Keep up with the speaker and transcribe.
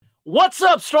What's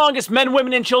up, strongest men,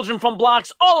 women, and children from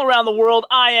blocks all around the world?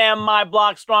 I am my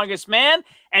block's strongest man,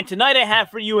 and tonight I have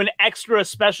for you an extra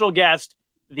special guest,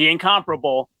 the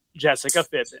incomparable Jessica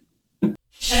Fithen.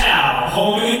 Ciao,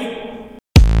 homie.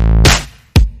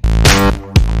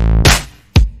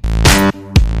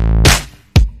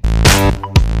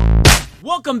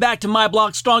 Welcome back to My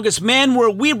Block's Strongest Man, where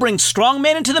we bring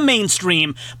strongman into the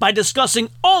mainstream by discussing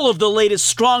all of the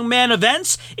latest strongman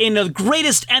events in the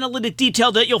greatest analytic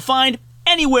detail that you'll find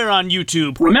anywhere on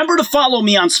YouTube. Remember to follow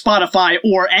me on Spotify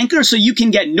or Anchor so you can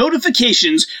get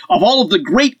notifications of all of the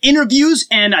great interviews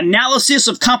and analysis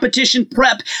of competition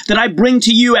prep that I bring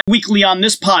to you weekly on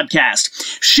this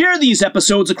podcast. Share these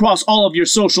episodes across all of your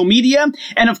social media,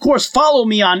 and of course follow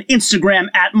me on Instagram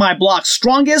at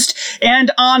MyBlockStrongest,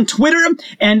 and on Twitter,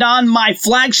 and on my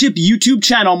flagship YouTube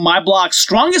channel, My Block's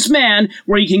Strongest Man,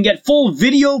 where you can get full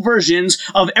video versions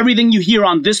of everything you hear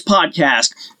on this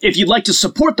podcast. If you'd like to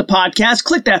support the podcast,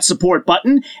 click that support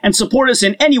button and support us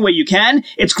in any way you can.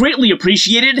 It's greatly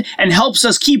appreciated and helps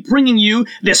us keep bringing you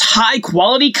this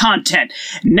high-quality content.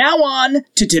 Now on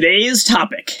to today's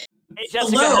topic. Hey,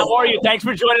 Jessica, Hello. How are you? Thanks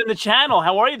for joining the channel.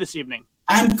 How are you this evening?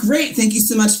 I'm great. Thank you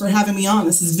so much for having me on.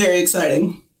 This is very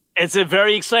exciting. It's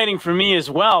very exciting for me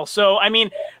as well. So, I mean,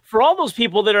 for all those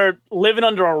people that are living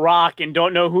under a rock and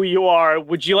don't know who you are,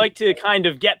 would you like to kind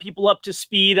of get people up to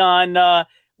speed on a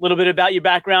little bit about your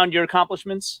background, your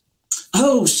accomplishments?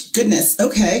 Oh, goodness.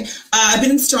 Okay. I've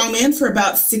been in strongman for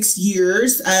about 6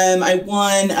 years. I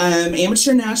won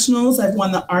amateur nationals. I've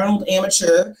won the Arnold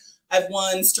Amateur. I've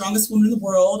won Strongest Woman in the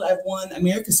World. I've won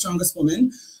America's Strongest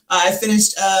Woman. I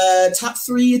finished top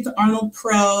 3 at the Arnold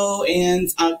Pro and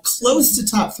close to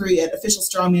top 3 at Official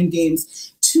Strongman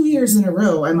Games 2 years in a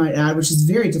row, I might add, which is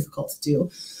very difficult to do.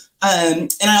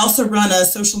 And I also run a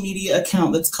social media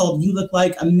account that's called You Look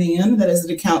Like a Man. That is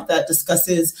an account that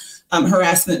discusses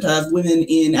harassment of women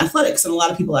in athletics. And a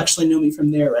lot of people actually know me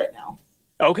from there right now.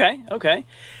 Okay.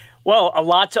 Well, a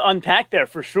lot to unpack there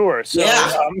for sure. So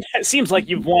Yeah. It seems like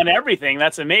you've won everything.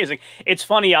 That's amazing. It's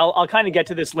funny. I'll kind of get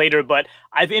to this later, but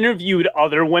I've interviewed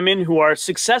other women who are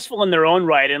successful in their own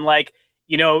right. And like,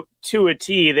 you know, to a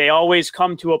T, they always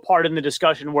come to a part in the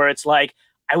discussion where it's like,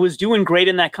 I was doing great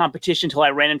in that competition until I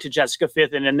ran into Jessica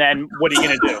Fithen, and then what are you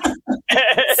going to do?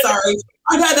 Sorry.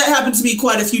 I've had that happen to me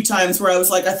quite a few times where I was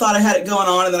like, I thought I had it going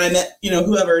on, and then I met,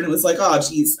 whoever, and it was like, oh,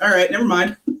 geez. All right, never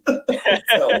mind.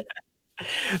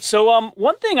 So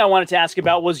one thing I wanted to ask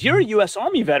about was you're a U.S.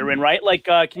 Army veteran, right? Like,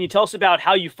 can you tell us about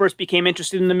how you first became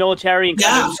interested in the military and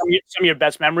kind of some of your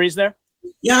best memories there?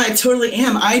 Yeah, I totally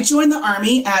am. I joined the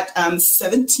Army at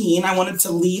 17. I wanted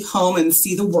to leave home and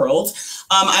see the world.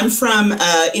 I'm from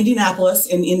Indianapolis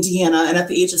in Indiana, and at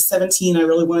the age of 17, I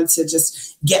really wanted to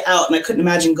just get out, and I couldn't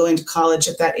imagine going to college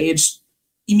at that age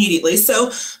immediately.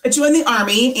 So I joined the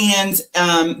Army, and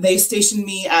they stationed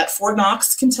me at Fort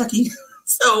Knox, Kentucky.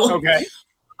 So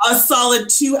a solid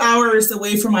 2 hours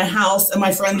away from my house, and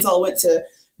my friends all went to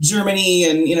Germany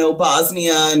and,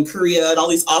 Bosnia and Korea and all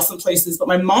these awesome places. But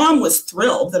my mom was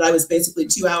thrilled that I was basically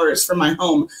 2 hours from my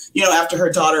home, after her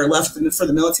daughter left for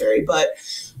the military. But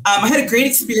I had a great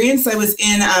experience. I was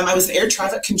an air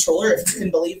traffic controller, if you can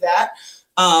believe that.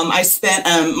 I spent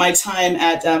my time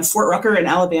at Fort Rucker in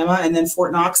Alabama and then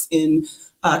Fort Knox in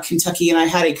Kentucky. And I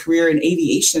had a career in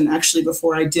aviation actually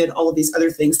before I did all of these other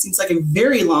things. Seems like a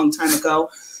very long time ago.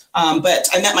 But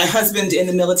I met my husband in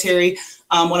the military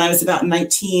when I was about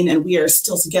 19, and we are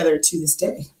still together to this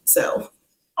day. So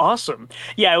awesome.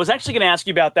 Yeah, I was actually going to ask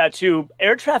you about that too.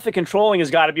 Air traffic controlling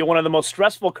has got to be one of the most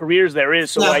stressful careers there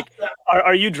is. So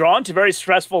are you drawn to very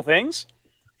stressful things?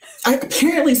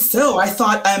 Apparently so. I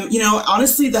thought,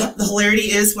 honestly, the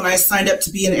hilarity is when I signed up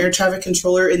to be an air traffic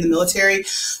controller in the military,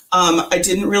 I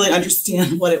didn't really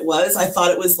understand what it was. I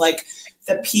thought it was like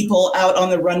the people out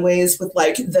on the runways with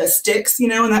like the sticks,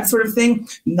 and that sort of thing.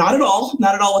 Not at all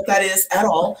what that is at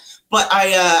all. But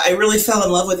I really fell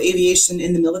in love with aviation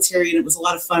in the military, and it was a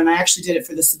lot of fun. And I actually did it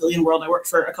for the civilian world. I worked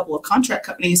for a couple of contract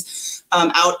companies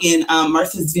out in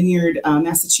Martha's Vineyard,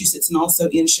 Massachusetts, and also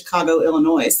in Chicago,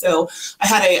 Illinois. So I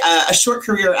had a short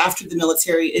career after the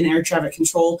military in air traffic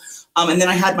control. And then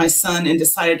I had my son and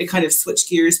decided to kind of switch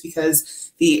gears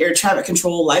because the air traffic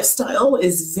control lifestyle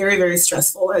is very, very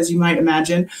stressful, as you might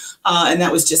imagine. And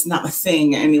that was just not a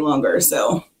thing any longer.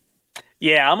 So.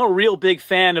 Yeah, I'm a real big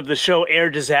fan of the show Air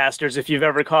Disasters, if you've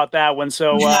ever caught that one.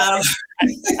 So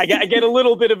I get a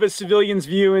little bit of a civilian's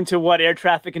view into what air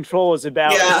traffic control is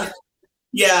about.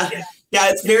 Yeah,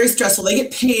 it's very stressful. They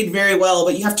get paid very well,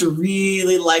 but you have to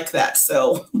really like that.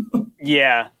 So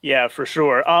Yeah, for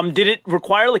sure. Did it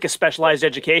require like a specialized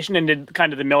education, and did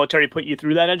kind of the military put you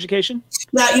through that education?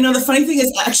 Yeah, the funny thing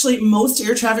is actually most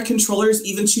air traffic controllers,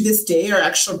 even to this day, are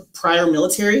actually prior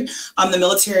military. The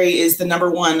military is the number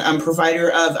one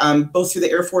provider of both through the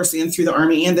Air Force and through the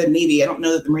Army and the Navy. I don't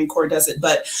know that the Marine Corps does it,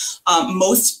 but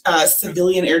most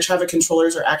civilian air traffic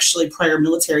controllers are actually prior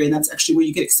military, and that's actually where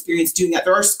you get experience doing that.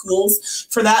 There are schools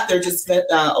for that. They're just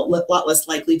a lot less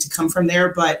likely to come from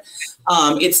there, but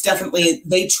it's definitely,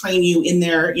 they train you in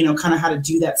there, kind of how to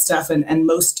do that stuff. And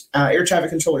most air traffic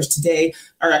controllers today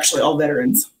are actually all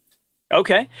veterans.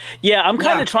 Okay. Yeah, I'm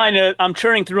kind of I'm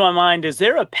churning through my mind. Is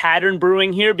there a pattern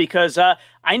brewing here? Because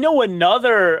I know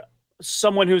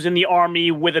someone who's in the Army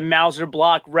with a Mauser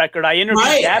block record. I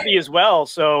interviewed Gabby as well.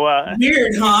 So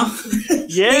weird, huh?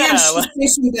 Yeah.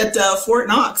 She's stationed at Fort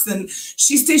Knox, and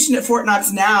she's stationed at Fort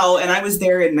Knox now. And I was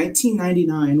there in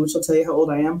 1999, which will tell you how old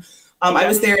I am. I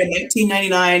was there in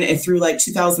 1999 and through like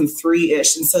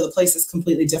 2003-ish. And so the place is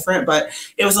completely different, but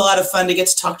it was a lot of fun to get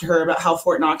to talk to her about how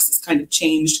Fort Knox has kind of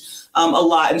changed a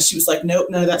lot. And she was like, nope,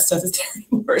 none of that stuff is there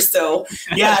anymore. So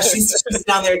yeah, she's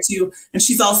down there too. And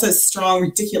she's also strong,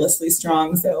 ridiculously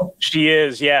strong. So she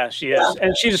is. Yeah, she is. Yeah.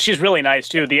 And she's really nice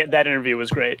too. That interview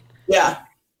was great. Yeah.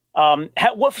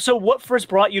 What first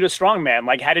brought you to strongman?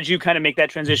 Like, how did you kind of make that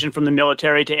transition from the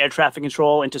military to air traffic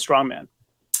control into strongman?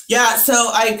 Yeah, so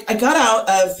I got out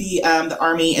of the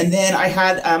Army, and then I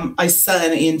had my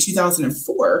son in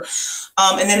 2004.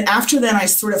 And then after then, I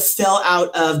sort of fell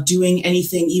out of doing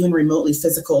anything even remotely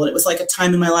physical. And it was like a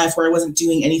time in my life where I wasn't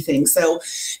doing anything. So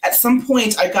at some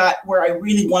point, I got where I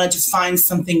really wanted to find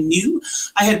something new.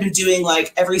 I had been doing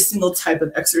like every single type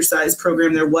of exercise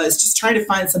program there was, just trying to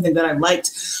find something that I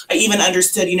liked. I even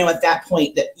understood, at that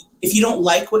point that if you don't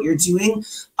like what you're doing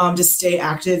to stay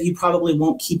active, you probably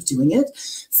won't keep doing it.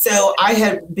 So I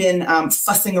had been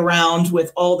fussing around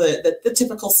with all the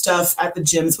typical stuff at the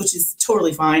gyms, which is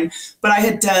totally fine. But I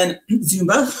had done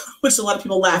Zumba, which a lot of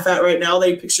people laugh at right now.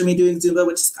 They picture me doing Zumba,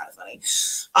 which is kind of funny.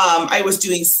 I was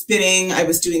doing spinning. I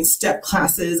was doing step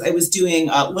classes. I was doing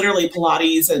literally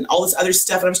Pilates and all this other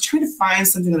stuff. And I was trying to find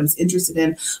something that I was interested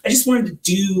in. I just wanted to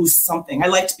do something. I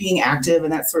liked being active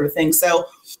and that sort of thing. So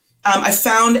I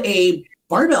found a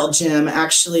barbell gym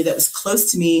actually that was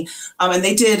close to me, and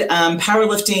they did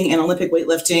powerlifting and Olympic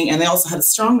weightlifting, and they also had a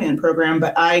strongman program.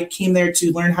 But I came there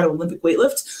to learn how to Olympic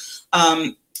weightlift.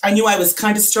 I knew I was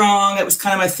kind of strong. It was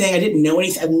kind of my thing. I didn't know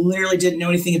anything. I literally didn't know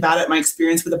anything about it. My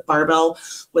experience with a barbell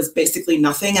was basically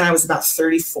nothing, and I was about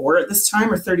 34 at this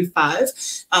time, or 35,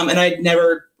 and I'd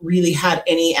never really had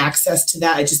any access to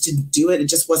that. I just didn't do it. It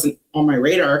just wasn't on my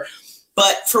radar.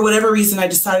 But for whatever reason, I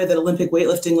decided that Olympic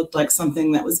weightlifting looked like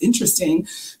something that was interesting.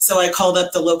 So I called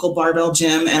up the local barbell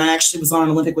gym, and I actually was on an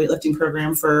Olympic weightlifting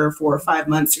program for 4 or 5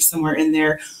 months or somewhere in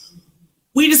there.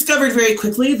 We discovered very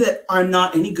quickly that I'm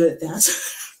not any good at that.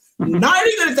 Not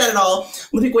any good at that at all.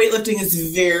 Olympic weightlifting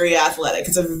is very athletic.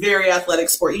 It's a very athletic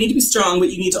sport. You need to be strong, but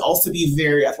you need to also be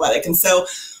very athletic. And so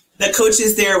the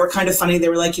coaches there were kind of funny. They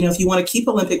were like, if you want to keep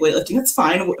Olympic weightlifting, that's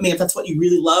fine. I mean, if that's what you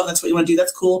really love, that's what you want to do,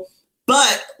 that's cool.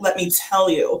 But let me tell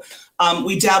you,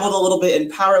 we dabbled a little bit in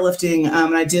powerlifting,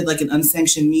 and I did like an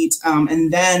unsanctioned meet.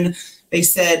 And then they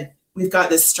said, we've got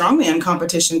this strongman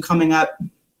competition coming up.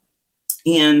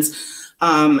 And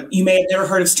you may have never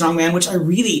heard of strongman, which I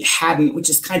really hadn't, which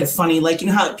is kind of funny. Like,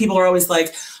 how people are always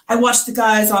like, I watched the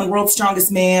guys on World's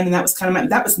Strongest Man, and that was kind of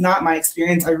that was not my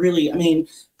experience. I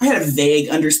had a vague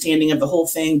understanding of the whole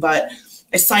thing, but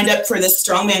I signed up for this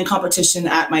strongman competition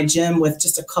at my gym with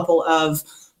just a couple of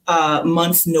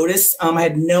months notice. I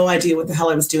had no idea what the hell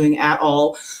I was doing at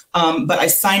all. But I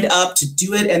signed up to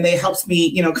do it, and they helped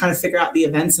me, kind of figure out the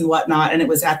events and whatnot. And it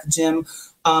was at the gym.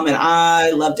 And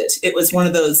I loved it. It was one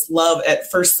of those love at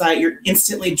first sight. You're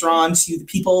instantly drawn to the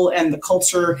people and the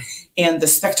culture and the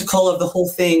spectacle of the whole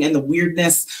thing and the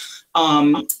weirdness.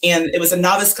 And it was a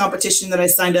novice competition that I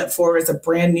signed up for as a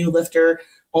brand new lifter.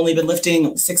 Only been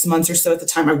lifting 6 months or so at the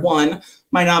time. I won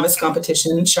my novice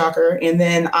competition, shocker. And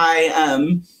then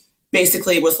I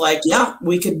basically was like, yeah,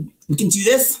 we can do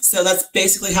this. So that's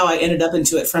basically how I ended up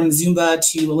into it, from Zumba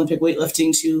to Olympic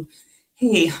weightlifting to,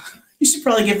 hey, you should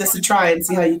probably give this a try and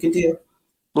see how you can do.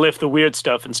 Lift the weird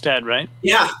stuff instead, right?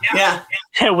 Yeah.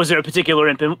 Was there a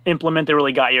particular implement that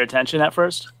really got your attention at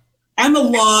first? I'm a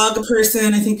log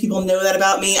person. I think people know that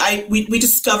about me. We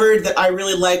discovered that I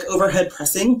really like overhead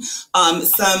pressing.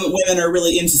 Some women are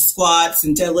really into squats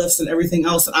and deadlifts and everything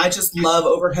else. And I just love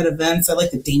overhead events. I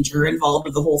like the danger involved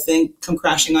with the whole thing, come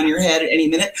crashing on your head at any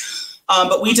minute.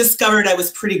 But we discovered I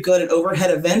was pretty good at overhead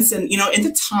events. And, in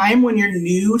the time when you're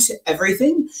new to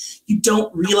everything, you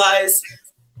don't realize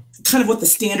kind of what the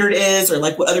standard is or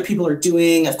like what other people are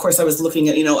doing. Of course, I was looking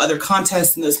at, other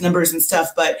contests and those numbers and stuff,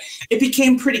 but it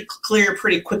became pretty clear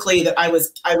pretty quickly that I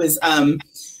was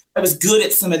good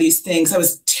at some of these things. I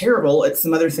was terrible at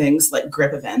some other things like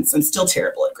grip events. I'm still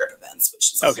terrible at grip events,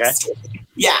 which is okay.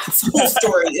 Yeah, it's a whole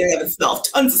story in and of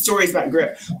itself. Tons of stories about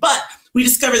grip. But we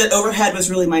discovered that overhead was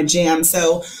really my jam.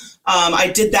 So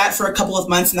I did that for a couple of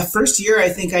months. In the first year, I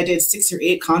think I did 6 or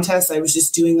 8 contests. I was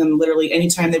just doing them literally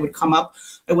anytime they would come up.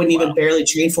 I wouldn't even barely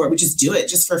train for it. We just do it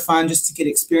just for fun, just to get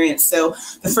experience. So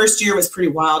the first year was pretty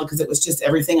wild because it was just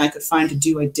everything I could find to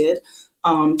do, I did.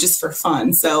 Just for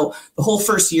fun. So the whole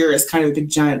first year is kind of a big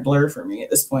giant blur for me at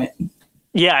this point.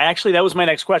 Yeah, actually, that was my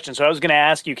next question. So I was going to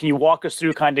ask you, can you walk us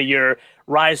through kind of your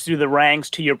rise through the ranks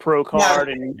to your pro card?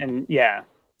 Yeah.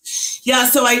 Yeah,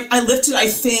 so I lifted, I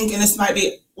think, and this might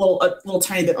be a little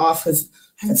tiny bit off because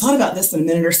I haven't thought about this in a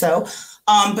minute or so.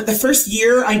 But the first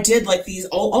year I did like these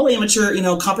all amateur,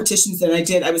 competitions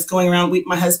that I was going around.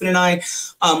 My husband and I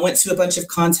went to a bunch of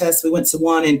contests. We went to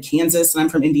one in Kansas, and I'm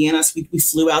from Indiana, so we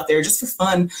flew out there just for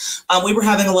fun. We were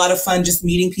having a lot of fun just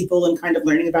meeting people and kind of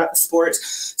learning about the sport.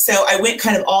 So I went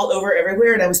kind of all over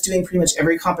everywhere, and I was doing pretty much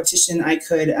every competition I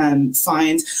could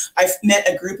find. I met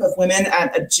a group of women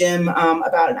at a gym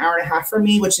about an hour and a half from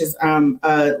me, which is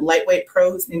a lightweight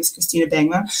pro whose name is Christina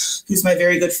Bangma, who's my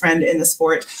very good friend in the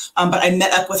sport. But I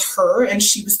met up with her, and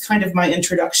she was kind of my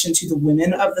introduction to the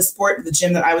women of the sport. The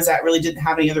gym that I was at really didn't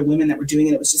have any other women that were doing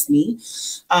it. It was just me.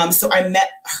 So I met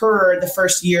her the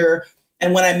first year.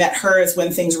 And when I met her is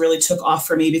when things really took off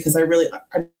for me, because I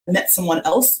met someone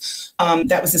else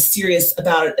that was as serious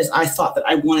about it as I thought that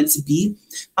I wanted to be.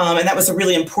 And that was a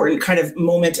really important kind of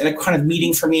moment and a kind of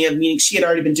meeting for me. She had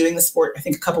already been doing the sport, I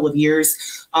think, a couple of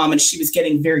years, and she was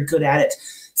getting very good at it.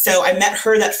 So I met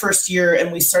her that first year,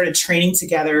 and we started training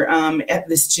together at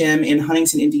this gym in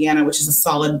Huntington, Indiana, which is a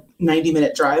solid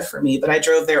 90-minute drive for me. But I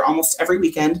drove there almost every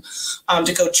weekend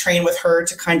to go train with her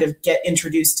to kind of get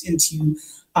introduced into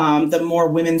the more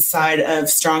women's side of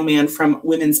strongman from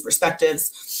women's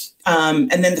perspectives. And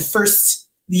then the first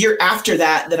year after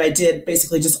that I did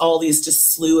basically just all these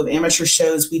just slew of amateur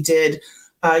shows. We did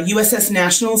USS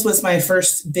Nationals was my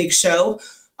first big show.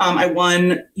 I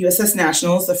won USS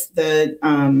Nationals, I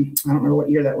don't remember what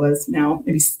year that was now,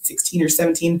 maybe 16 or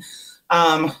 17.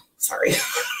 Sorry.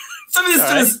 Some of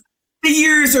this, the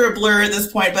years are a blur at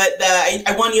this point, but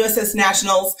I won USS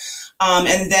Nationals.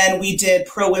 And then we did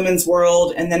Pro Women's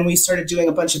World, and then we started doing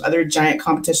a bunch of other giant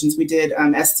competitions. We did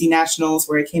SC Nationals,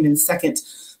 where I came in second,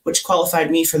 which qualified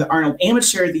me for the Arnold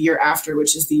Amateur the year after,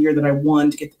 which is the year that I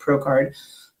won to get the pro card.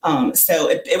 So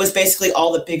it was basically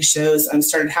all the big shows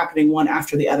started happening one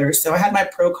after the other. So I had my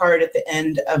pro card at the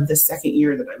end of the second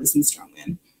year that I was in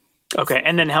Strongman. Okay.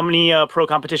 And then how many pro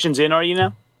competitions in are you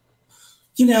now?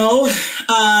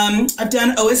 I've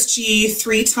done OSG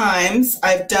 3 times.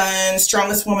 I've done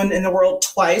Strongest Woman in the World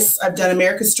twice. I've done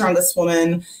America's Strongest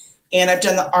Woman, and I've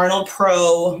done the Arnold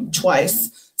Pro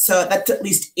twice. So that's at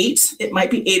least 8. It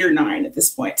might be 8 or 9 at this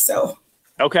point. So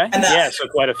okay. So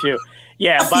quite a few.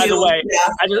 Yeah. By the way,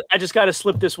 I just got to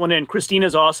slip this one in.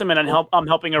 Christina's awesome, and I'm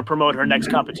helping her promote her next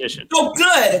competition. Oh,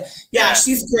 good. Yeah,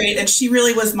 she's great, and she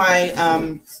really was my.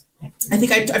 I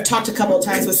think I've talked a couple of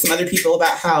times with some other people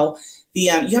about how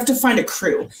you have to find a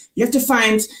crew. You have to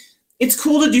find. It's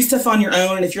cool to do stuff on your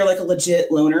own, and if you're like a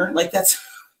legit loner, like that's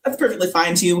perfectly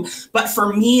fine too. But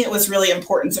for me, it was really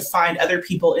important to find other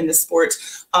people in the sport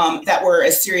that were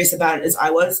as serious about it as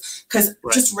I was. Because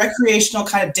just recreational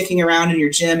kind of dicking around in your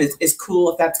gym is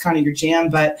cool if that's kind of your jam.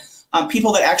 But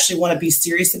people that actually want to be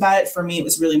serious about it, for me, it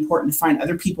was really important to find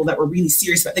other people that were really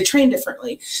serious about it. They train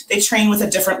differently. They train with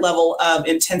a different level of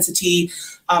intensity.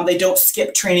 They don't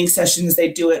skip training sessions.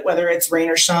 They do it whether it's rain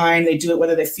or shine. They do it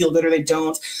whether they feel good or they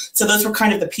don't. So those were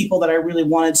kind of the people that I really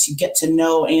wanted to get to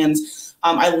know. And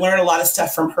I learned a lot of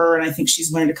stuff from her, and I think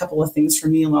she's learned a couple of things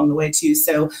from me along the way too.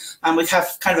 So we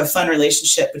have kind of a fun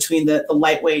relationship between the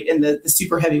lightweight and the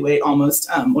super heavyweight almost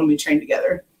when we train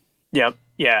together. Yep.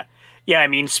 Yeah. Yeah. I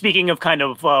mean, speaking of kind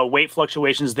of weight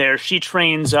fluctuations there, she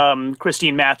trains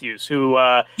Christine Matthews, who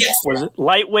was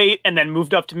lightweight and then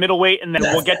moved up to middleweight. And then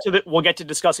we'll get to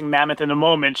discussing Mammoth in a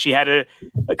moment. She had to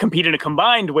compete in a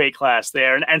combined weight class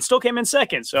there and still came in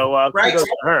second. So kudos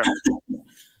to her.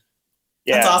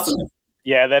 Yeah. That's awesome.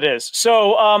 Yeah, that is.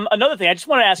 So another thing, I just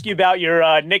want to ask you about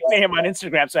your nickname on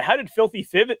Instagram. So how did Filthy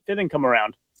Fithen come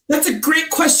around? That's a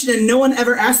great question, and no one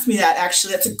ever asked me that,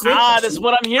 actually. That's a great question. That's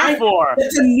what I'm here for.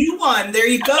 It's a new one. There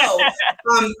you go.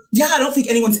 I don't think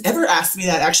anyone's ever asked me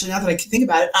that, actually, now that I can think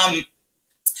about it.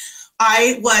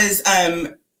 I was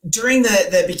during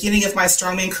the beginning of my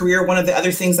strongman career, one of the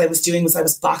other things I was doing was I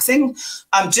was boxing,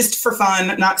 just for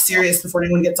fun, not serious before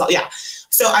anyone gets all, yeah.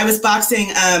 So I was boxing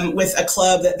with a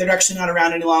club that they're actually not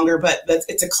around any longer, but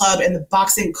it's a club, and the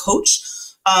boxing coach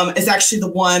is actually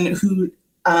the one who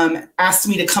asked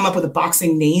me to come up with a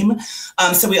boxing name.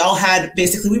 So we all had,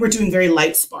 basically, we were doing very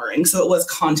light sparring. So it was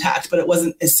contact, but it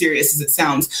wasn't as serious as it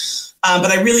sounds.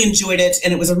 But I really enjoyed it,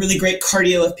 and it was a really great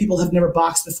cardio. If people have never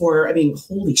boxed before, I mean,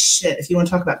 holy shit, if you want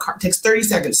to talk about it takes 30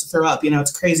 seconds to throw up,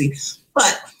 it's crazy.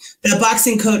 But the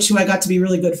boxing coach, who I got to be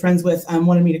really good friends with,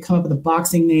 wanted me to come up with a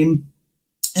boxing name,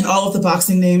 and all of the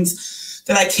boxing names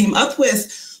that I came up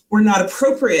with were not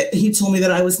appropriate. He told me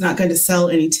that I was not going to sell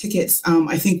any tickets.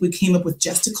 I think we came up with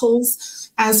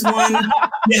Jesticles as one.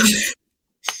 Yeah.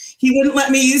 He wouldn't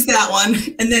let me use that one.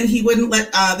 And then he wouldn't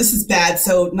let, this is bad,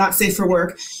 so not safe for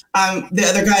work. The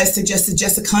other guys suggested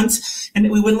Jessicunt,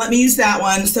 and we wouldn't let me use that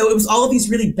one. So it was all of these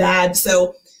really bad.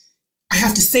 So I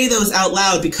have to say those out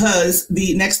loud, because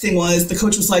the next thing was, the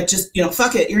coach was like, just,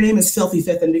 fuck it. Your name is Filthy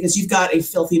Fithen, because you've got a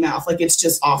filthy mouth. Like, it's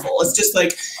just awful. It's just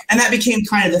like, and that became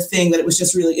kind of the thing, that it was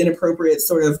just really inappropriate,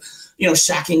 sort of,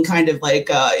 shocking kind of like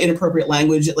inappropriate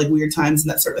language at like weird times and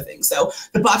that sort of thing. So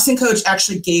the boxing coach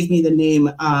actually gave me the name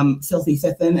Filthy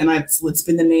Fithen, and it's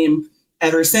been the name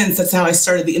ever since. That's how I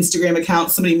started the Instagram account.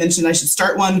 Somebody mentioned I should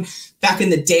start one back in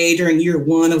the day during year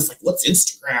one. I was like, what's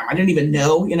Instagram? I didn't even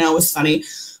know, it was funny.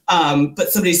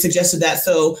 But somebody suggested that.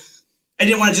 So I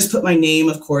didn't want to just put my name,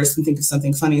 of course, and think of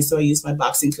something funny. So I used my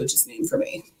boxing coach's name for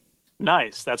me.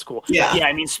 Nice. That's cool. Yeah.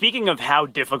 I mean, speaking of how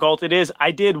difficult it is, I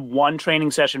did one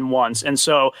training session once. And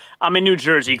so I'm in New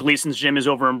Jersey. Gleason's gym is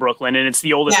over in Brooklyn, and it's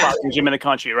the oldest boxing gym in the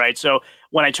country, right? So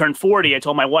when I turned 40, I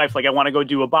told my wife, like, I want to go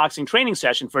do a boxing training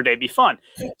session for a day. It'd be fun.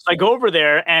 So I go over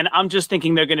there, and I'm just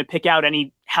thinking they're going to pick out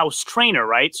any house trainer,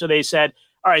 right? So they said,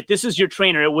 all right, this is your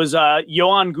trainer. It was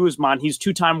Johan Guzman. He's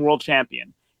 2-time world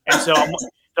champion. And so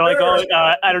they're like, oh,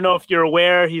 I don't know if you're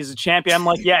aware, he's a champion. I'm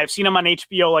like, yeah, I've seen him on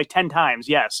HBO like 10 times.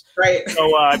 Yes. Right. So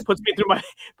it puts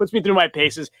me through my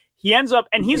paces. He ends up,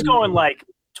 and he's going like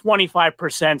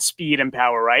 25% speed and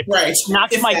power, right? Right. He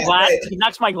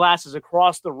knocks my glasses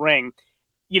across the ring,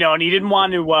 and he didn't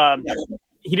want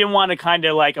to kind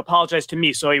of like apologize to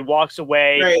me. So he walks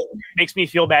away, makes me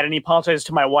feel bad, and he apologizes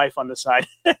to my wife on the side.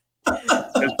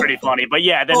 It was pretty funny, but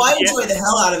yeah. I enjoy the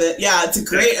hell out of it. Yeah, it's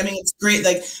great.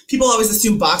 Like, people always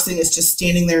assume boxing is just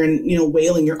standing there and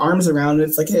wailing your arms around.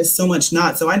 It's like, it has so much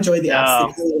not. So I enjoy the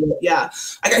absolute. Yeah,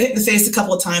 I got hit in the face a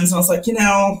couple of times, and I was like,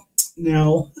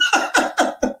 no.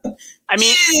 I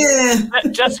mean,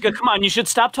 Jessica, come on, you should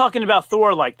stop talking about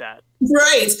Thor like that.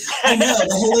 Right. I know,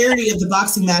 the hilarity of the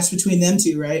boxing match between them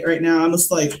two. Right now, I'm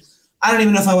just like, I don't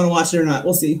even know if I want to watch it or not.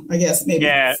 We'll see. I guess maybe.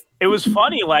 Yeah, it was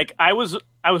funny. Like, I was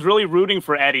really rooting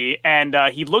for Eddie, and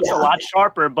he looked a lot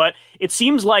sharper, but it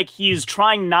seems like he's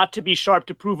trying not to be sharp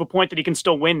to prove a point that he can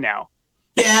still win now.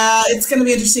 Yeah, it's going to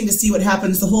be interesting to see what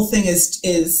happens. The whole thing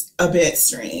is a bit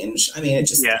strange. I mean, it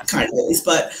just kind of is,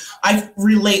 but I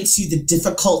relate to the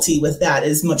difficulty with that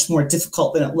is much more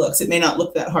difficult than it looks. It may not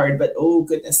look that hard, but oh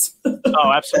goodness.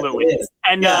 Oh, absolutely.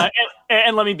 And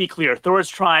let me be clear, Thor's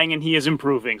trying and he is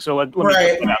improving. So let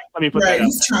me put that out.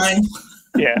 He's trying.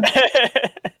 Yeah.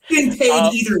 Getting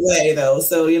paid either way, though.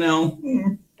 So,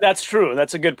 That's true.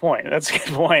 That's a good point.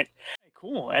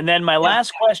 Cool. And then my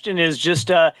last question is just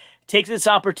take this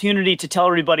opportunity to tell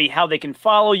everybody how they can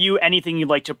follow you, anything you'd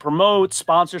like to promote,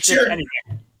 sponsorship,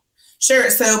 anything. Sure.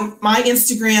 So my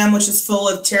Instagram, which is full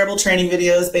of terrible training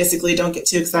videos, basically, don't get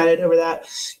too excited over that.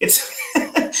 It's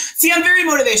see, I'm very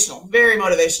motivational,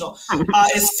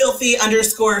 is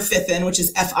filthy_Fithen, which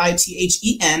is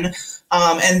Fithen.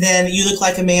 And then you look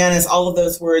like a man is all of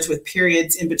those words with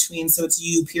periods in between. So it's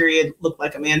you period, look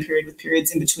like a man period with periods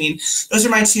in between. Those are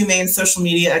my two main social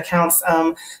media accounts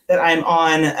that I'm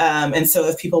on. And so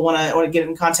if people want to get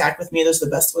in contact with me, those are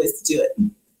the best ways to do it.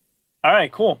 All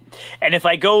right, cool. And if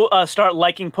I go start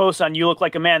liking posts on You Look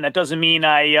Like a Man, that doesn't mean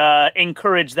I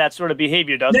encourage that sort of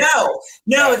behavior, does it?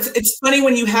 No. It's funny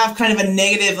when you have kind of a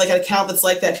negative, like, an account that's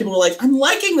like that. People are like, I'm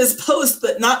liking this post,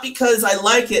 but not because I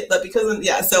like it, but because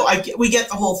So we get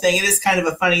the whole thing. It is kind of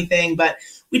a funny thing, but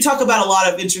we talk about a lot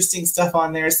of interesting stuff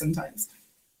on there sometimes.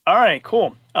 All right,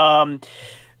 cool.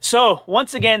 So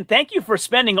once again, thank you for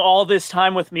spending all this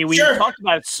time with me. We talked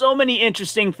about so many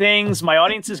interesting things. My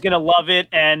audience is going to love it.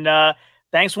 And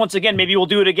thanks once again. Maybe we'll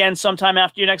do it again sometime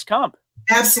after your next comp.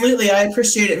 Absolutely. I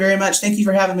appreciate it very much. Thank you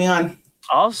for having me on.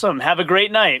 Awesome. Have a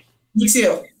great night. You too.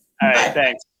 All right. Bye.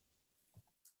 Thanks.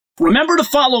 Remember to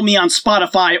follow me on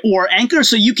Spotify or Anchor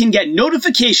so you can get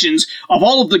notifications of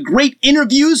all of the great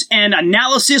interviews and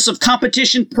analysis of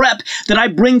competition prep that I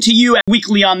bring to you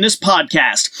weekly on this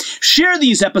podcast. Share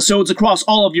these episodes across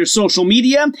all of your social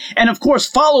media, and of course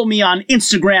follow me on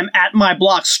Instagram at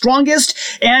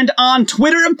MyBlockStrongest, and on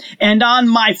Twitter, and on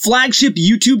my flagship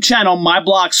YouTube channel, My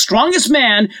Block Strongest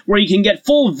Man, where you can get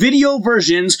full video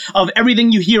versions of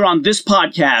everything you hear on this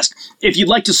podcast. If you'd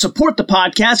like to support the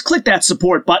podcast, click that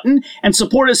support button and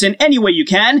support us in any way you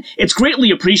can. It's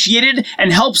greatly appreciated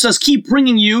and helps us keep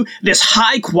bringing you this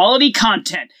high quality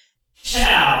content.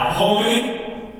 Ciao, homie.